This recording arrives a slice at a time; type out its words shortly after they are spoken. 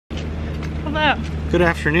Hello. Good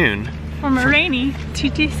afternoon. From a rainy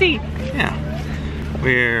TTC. Yeah.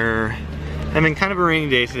 We're having kind of a rainy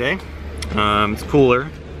day today. It's cooler.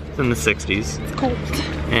 It's in the 60s. It's cold.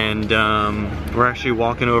 And we're actually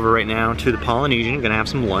walking over right now to the Polynesian. Gonna have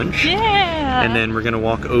some lunch. Yeah. And then we're gonna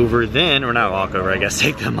walk over then, or not walk over, I guess,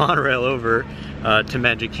 take the monorail over to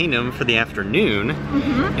Magic Kingdom for the afternoon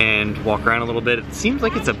and walk around a little bit. It seems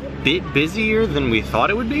like it's a bit busier than we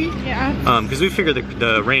thought it would be. Yeah. Because we figured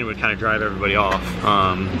the rain would kind of drive everybody off.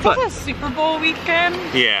 It's also a Super Bowl weekend.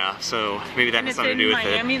 Yeah, so maybe that has something to do with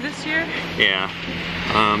Miami this year. Yeah.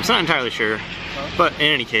 So not entirely sure. But in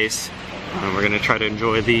any case, we're gonna try to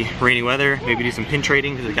enjoy the rainy weather, maybe do some pin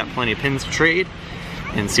trading because we've got plenty of pins to trade,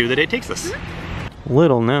 and see where the day takes us.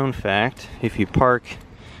 Little known fact, if you park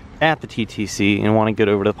at the TTC and want to get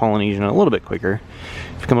over to the Polynesian a little bit quicker,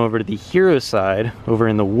 if you come over to the hero side, over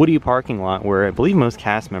in the Woody parking lot where I believe most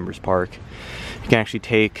cast members park, you can actually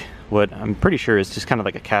take what I'm pretty sure is just kind of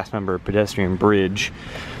like a cast member pedestrian bridge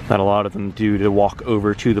that a lot of them do to walk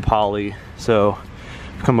over to the Poly. So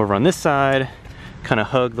come over on this side, kind of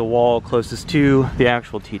hug the wall closest to the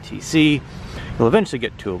actual TTC. You'll eventually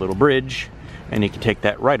get to a little bridge, and you can take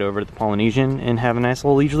that right over to the Polynesian and have a nice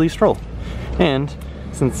little leisurely stroll. And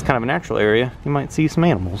since it's kind of a natural area, you might see some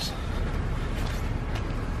animals.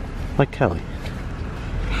 Like Kelly.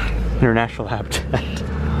 In her natural habitat.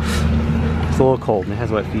 It's a little cold and it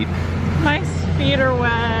has wet feet. My feet are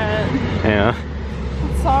wet. Yeah.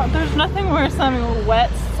 There's nothing worse than a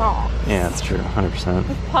wet sock. Yeah, that's true, 100%.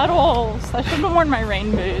 With puddles. I should have worn my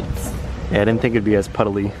rain boots. Yeah, I didn't think it'd be as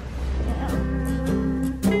puddly.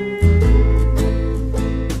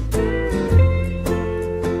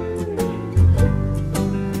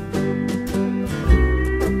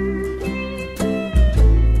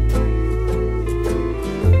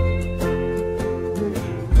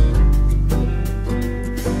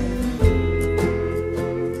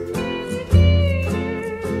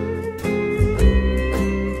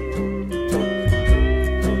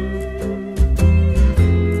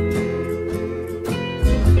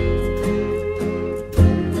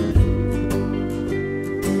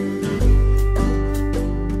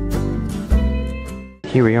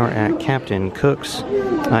 Here we are at Captain Cook's.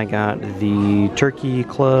 I got the Turkey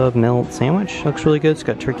Club Melt Sandwich. Looks really good. It's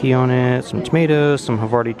got turkey on it, some tomatoes, some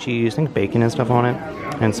Havarti cheese, I think bacon and stuff on it,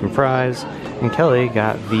 and some fries. And Kelly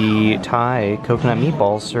got the Thai coconut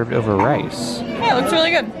meatballs served over rice. Yeah, it looks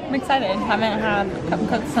really good. I'm excited. Haven't had Captain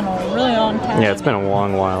Cook's in a really long time. Yeah, it's been a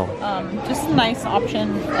long while. Just a nice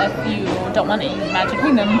option if you don't want to eat Magic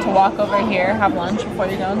Kingdom to walk over here, have lunch before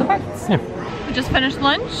you go to the parks. Yeah. We just finished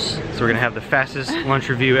lunch. So we're gonna have the fastest lunch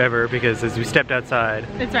review ever because as we stepped outside,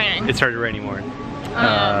 it's raining. It started raining more.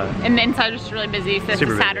 And the inside was really busy, so it's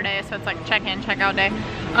a Saturday, so it's like check-in, check-out day.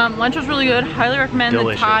 Lunch was really good. Highly recommend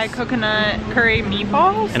the Thai coconut curry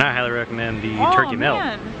meatballs. And I highly recommend the turkey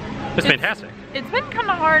melt. It's fantastic. It's been kind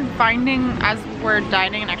of hard finding, as we're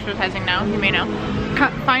dieting and exercising now, you may know,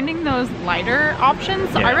 finding those lighter options.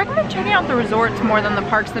 Yeah. I recommend checking out the resorts more than the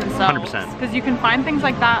parks themselves. 100%. Because you can find things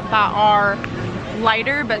like that that are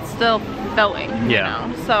lighter but still filling, you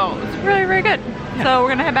know? So it's really, really good. Yeah. So we're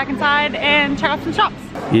gonna head back inside and check out some shops.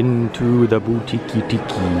 Into the boutique tiki.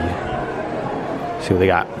 See what they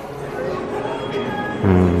got.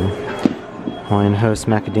 Hawaiian Host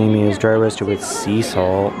macadamias dry roasted with sea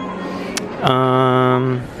salt.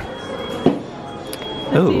 Oh.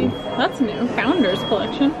 That's new. Founders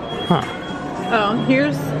collection. Huh. Oh,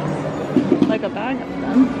 here's like a bag of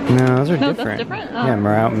them. No, those are different. That's different? Oh. Yeah,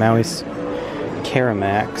 Maui's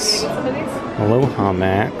Caramax. Aloha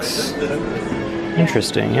Max.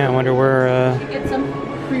 Interesting. Yeah, I wonder where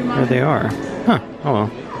they are. Huh. Oh well.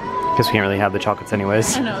 Guess we can't really have the chocolates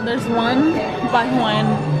anyways. I know. There's one by Hawaiian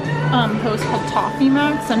Host called Toffee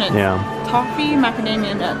Max, and it's toffee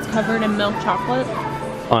macadamia nuts covered in milk chocolate.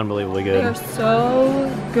 Unbelievably good. They're so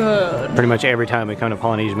good. Pretty much every time we come to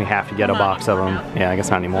Polynesian, we have to get a box of them. Yeah, I guess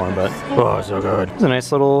not anymore, but oh, so good. It's a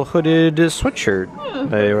nice little hooded sweatshirt.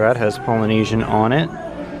 That has Polynesian on it.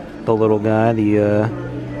 The little guy, the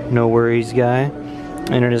no worries guy,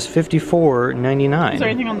 and it is $54.99. Is there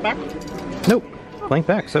anything on the back? Nope, blank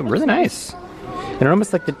back. So really nice. And it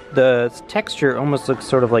almost like the texture almost looks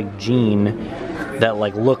sort of like jean. That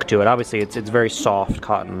like look to it. Obviously it's very soft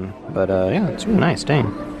cotton, but yeah, it's really nice.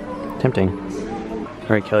 Dang, tempting. All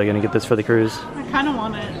right, Kelly, gonna get this for the cruise? I kind of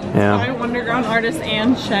want it. Yeah. I Wonderground artist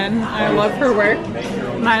Ann Shen. I love her work,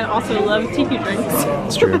 and I also love tiki drinks.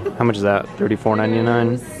 That's true. How much is that?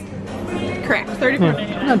 $34.99. Correct.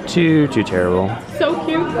 $34.99. Not too terrible. So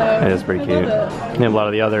cute though. It is pretty cute. And a lot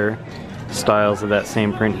of the other styles of that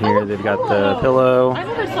same print here. They've got the pillow, I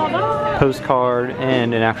never saw that. postcard,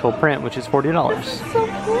 and an actual print, which is $40. So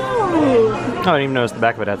cool. Oh, I didn't even notice the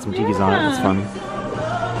back of it had some tikis on it. It's fun.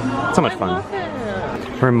 So much fun.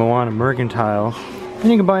 We're in Moana Mercantile,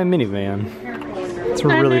 and you can buy a minivan. It's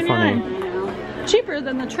really funny. Cheaper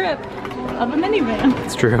than the trip of a minivan.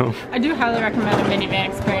 It's true. I do highly recommend a minivan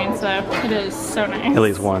experience though. It is so nice. At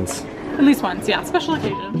least once. At least once, yeah. Special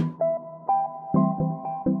occasion.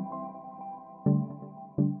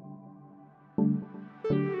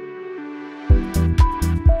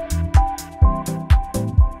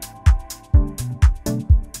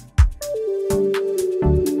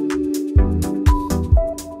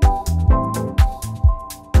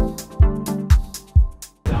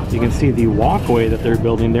 You can see the walkway that they're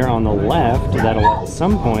building there on the left that'll at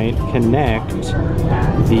some point connect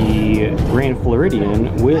the Grand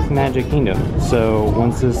Floridian with Magic Kingdom. So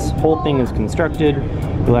once this whole thing is constructed,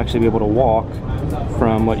 you'll actually be able to walk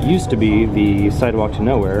from what used to be the sidewalk to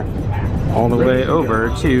nowhere all the way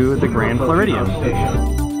over to the Grand Floridian.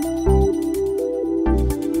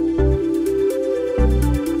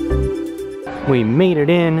 We made it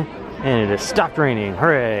in, and it has stopped raining.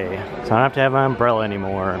 Hooray! So I don't have to have my umbrella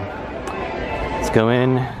anymore. Let's go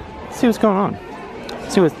in, see what's going on.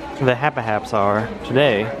 See what the Haps are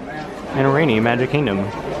today in a rainy Magic Kingdom.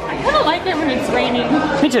 I kind of like it when it's raining.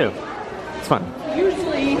 Me too. It's fun.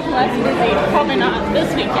 Usually less busy. Probably not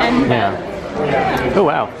this weekend. Yeah. Oh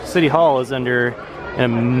wow. City Hall is under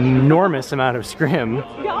an enormous amount of scrim.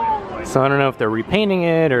 So I don't know if they're repainting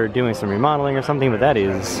it or doing some remodeling or something, but that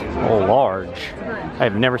is large.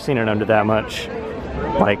 I've never seen it under that much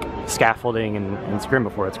like scaffolding and scrim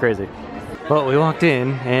before. It's crazy. Well, we walked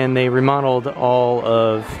in and they remodeled all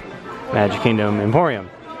of Magic Kingdom Emporium.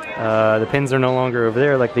 The pins are no longer over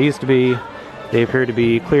there like they used to be. They appear to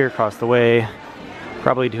be clear across the way,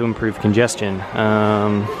 probably to improve congestion.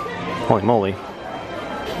 Holy moly.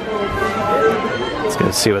 Let's go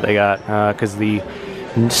see what they got, because the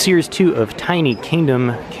Series 2 of Tiny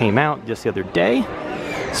Kingdom came out just the other day.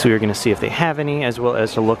 So we're going to see if they have any, as well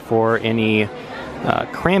as to look for any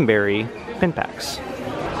cranberry pin packs.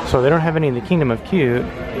 So they don't have any in the Kingdom of Cute.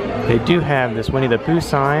 They do have this Winnie the Pooh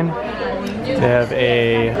sign. They have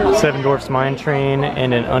a Seven Dwarfs Mine Train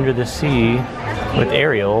and an Under the Sea with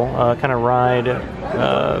Ariel kind of ride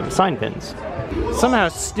sign pins. Somehow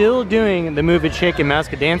still doing the Move It, Shake and Mouse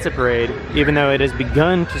Could Dance It parade, even though it has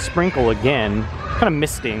begun to sprinkle again, kind of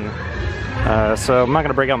misting. So I'm not going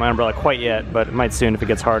to break out my umbrella quite yet, but it might soon if it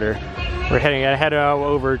gets harder. We're head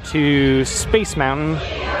over to Space Mountain.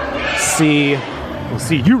 We'll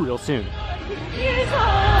see you real soon.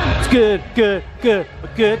 It's good, a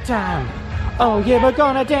good time. Oh yeah, we're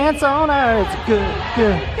gonna dance on Earth.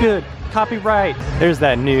 It's good. Copyright. There's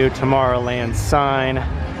that new Tomorrowland sign.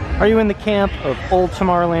 Are you in the camp of old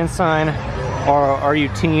Tomorrowland sign, or are you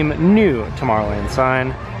team new Tomorrowland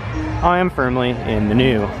sign? I am firmly in the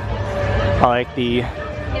new. I like the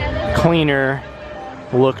cleaner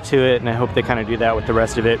look to it, and I hope they kind of do that with the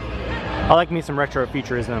rest of it. I like me some retro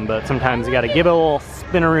futurism, but sometimes you gotta give it a little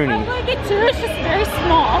spin-a-rooney. I like it too, it's just very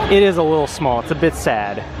small. It is a little small, it's a bit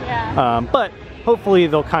sad. Yeah. But hopefully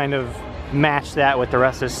they'll kind of match that with the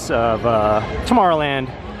rest of Tomorrowland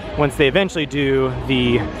once they eventually do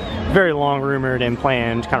the very long rumored and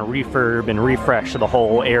planned kind of refurb and refresh of the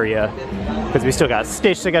whole area. Because we still got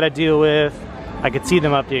Stitch they gotta deal with. I could see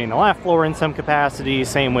them updating the laugh floor in some capacity,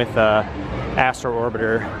 same with Astro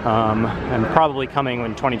Orbiter, and probably coming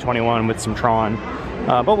in 2021 with some Tron.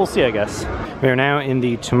 But we'll see, I guess. We are now in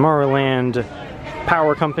the Tomorrowland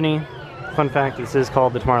Power Company. Fun fact, this is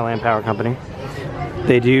called the Tomorrowland Power Company.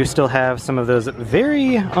 They do still have some of those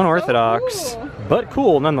very unorthodox, but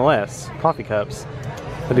cool nonetheless, coffee cups.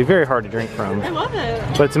 It'd be very hard to drink from. I love it.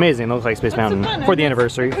 But it's amazing. It looks like Space Mountain for the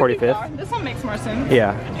anniversary, 45th. Jar. This one makes more sense.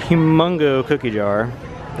 Yeah, humongo cookie jar.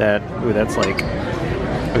 That's like,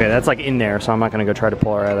 okay, that's like in there, so I'm not gonna go try to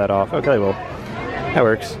pull that off. Okay, well, that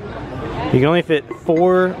works. You can only fit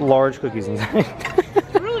 4 large cookies inside.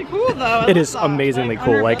 It's really cool though. It is amazingly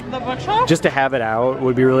cool. Like, just to have it out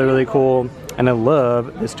would be really, really cool. And I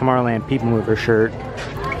love this Tomorrowland People Mover shirt.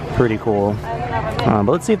 Pretty cool. But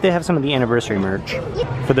let's see if they have some of the anniversary merch.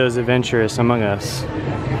 For those adventurous among us,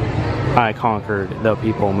 I conquered the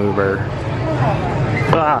People Mover.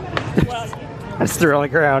 Ah. I just threw it on the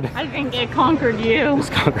ground. I think it conquered you. It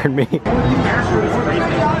just conquered me.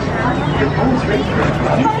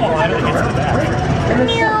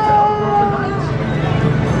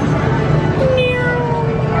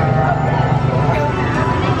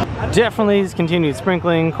 Definitely continued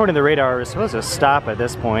sprinkling. According to the radar, we're supposed to stop at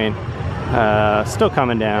this point. Still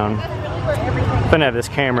coming down. If I didn't have this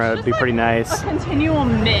camera, it'd be pretty nice. A continual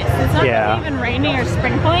mist. It's not really even raining or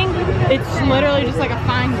sprinkling. It's literally just like a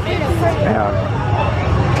fine mist.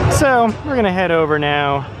 Yeah. So we're gonna head over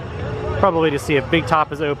now, probably to see if Big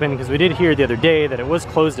Top is open, because we did hear the other day that it was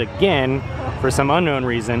closed again for some unknown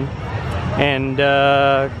reason. And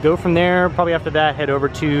go from there. Probably after that, head over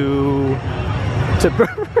to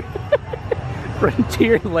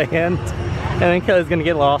Frontierland, and then Kelly's gonna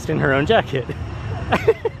get lost in her own jacket.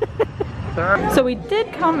 So we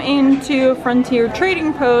did come into Frontier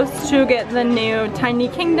Trading Post to get the new Tiny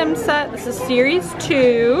Kingdom set. This is Series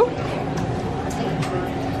 2.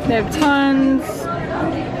 They have tons,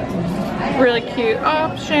 really cute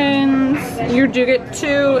options. You do get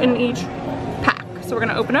 2 in each pack. So we're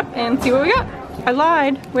gonna open up and see what we got. I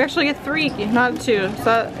lied, we actually get 3, not 2.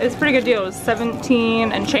 So it's a pretty good deal. It was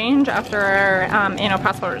 17 and change after our annual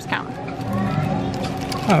passport discount.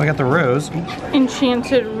 Oh, we got the rose.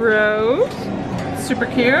 Enchanted Rose, super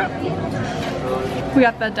cute. We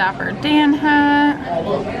got the Dapper Dan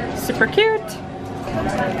hat, super cute.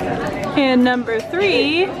 And number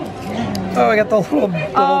 3. Oh, I got the little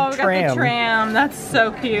tram. Oh, we got the tram. That's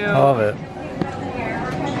so cute. I love it.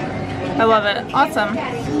 I love it. Awesome.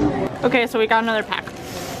 Okay, so we got another pack.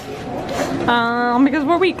 Because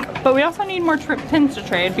we're weak, but we also need more pins to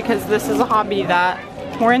trade because this is a hobby that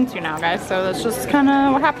we're into now, guys. So that's just kind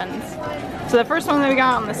of what happens. So the first one that we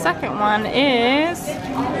got on the second one is...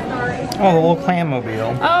 Oh, the little clam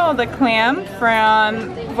mobile. Oh, the clam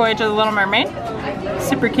from Voyage of the Little Mermaid.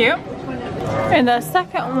 Super cute. And the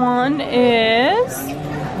second one is...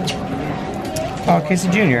 Oh, Casey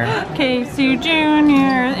Jr. Casey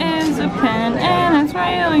Jr. is a pin, and it's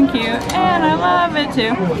really cute, and I love it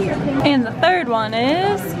too. And the third one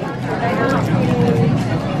is...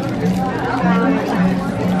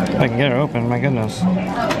 I can get it open, my goodness.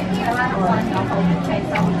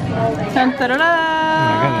 Dun, da, da, da. Oh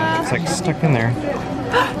my goodness, it's like stuck in there.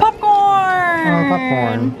 Popcorn! Oh,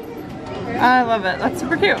 popcorn. I love it. That's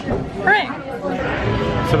super cute. Hooray!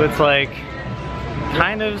 So it's like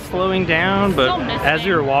kind of slowing down, but Still misting. as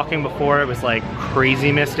we were walking before, it was like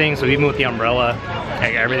crazy misting. So even with the umbrella,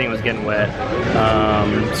 like, everything was getting wet.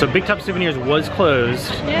 So Big Top Souvenirs was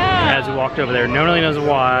closed as we walked over there. No one really knows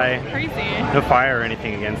why. Crazy. No fire or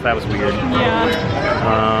anything again, so that was weird.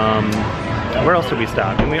 Yeah. Where else did we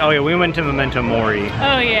stop? And oh yeah, we went to Memento Mori.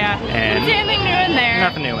 Oh yeah. And didn't see anything new in there.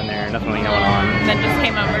 Nothing new in there. Nothing going on. And then just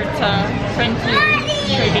came over to Frontier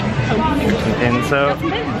Trading Post. And so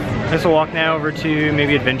this will walk now over to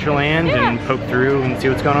maybe Adventureland and poke through and see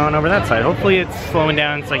what's going on over that side. Hopefully it's slowing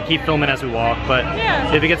down so I can keep filming as we walk, but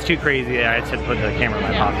if it gets too crazy, I just had to put the camera in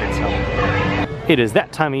my pocket. So it is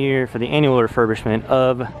that time of year for the annual refurbishment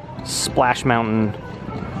of Splash Mountain.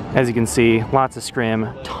 As you can see, lots of scrim,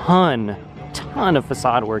 ton of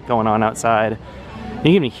facade work going on outside. You can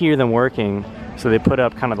even hear them working, so they put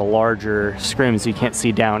up kind of the larger scrims so you can't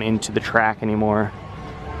see down into the track anymore.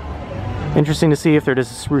 Interesting to see if they're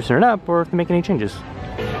just sprucing it up or if they make any changes.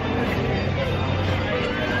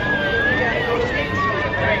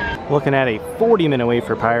 Looking at a 40-minute wait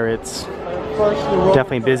for Pirates.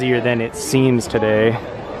 Definitely busier than it seems today,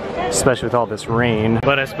 especially with all this rain.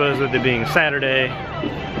 But I suppose with it being Saturday,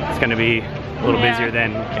 it's gonna be a little busier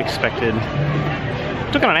than expected.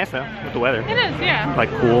 Still kind of nice though, with the weather. It is, yeah. Like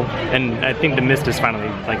cool, and I think the mist is finally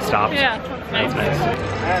like stopped. Yeah, that's nice. That's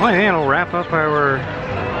nice. Well, yeah, it'll wrap up our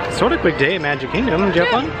sort of quick day at Magic Kingdom. Did you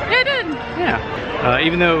have fun? Yeah, I did. Yeah.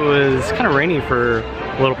 Even though it was kind of rainy for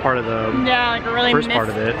a little part of the like a really first part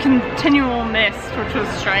of it. Continual mist, which was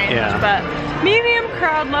strange. Yeah. But medium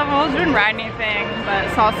crowd levels, didn't ride anything,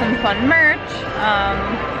 but saw some fun merch.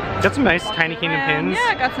 Got some nice Tiny Kingdom pins.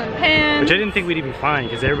 Yeah, got some pins. Which I didn't think we'd even find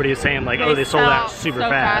because everybody was saying like, oh, they sold out super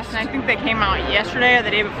fast. And I think they came out yesterday or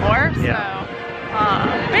the day before. Yeah. So,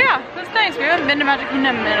 but yeah, it was nice. We haven't been to Magic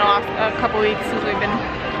Kingdom in a couple weeks since we've been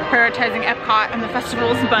prioritizing Epcot and the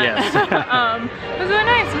festivals, but it was really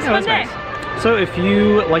nice. It was a fun day. Nice. So if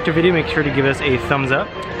you liked our video, make sure to give us a thumbs up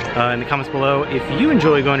in the comments below. If you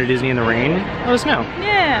enjoy going to Disney in the rain, let us know.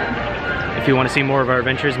 Yeah. If you want to see more of our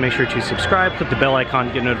adventures, make sure to subscribe, click the bell icon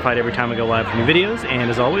to get notified every time we go live with new videos, and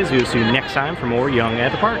as always, we will see you next time for more Young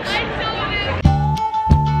at the Parks.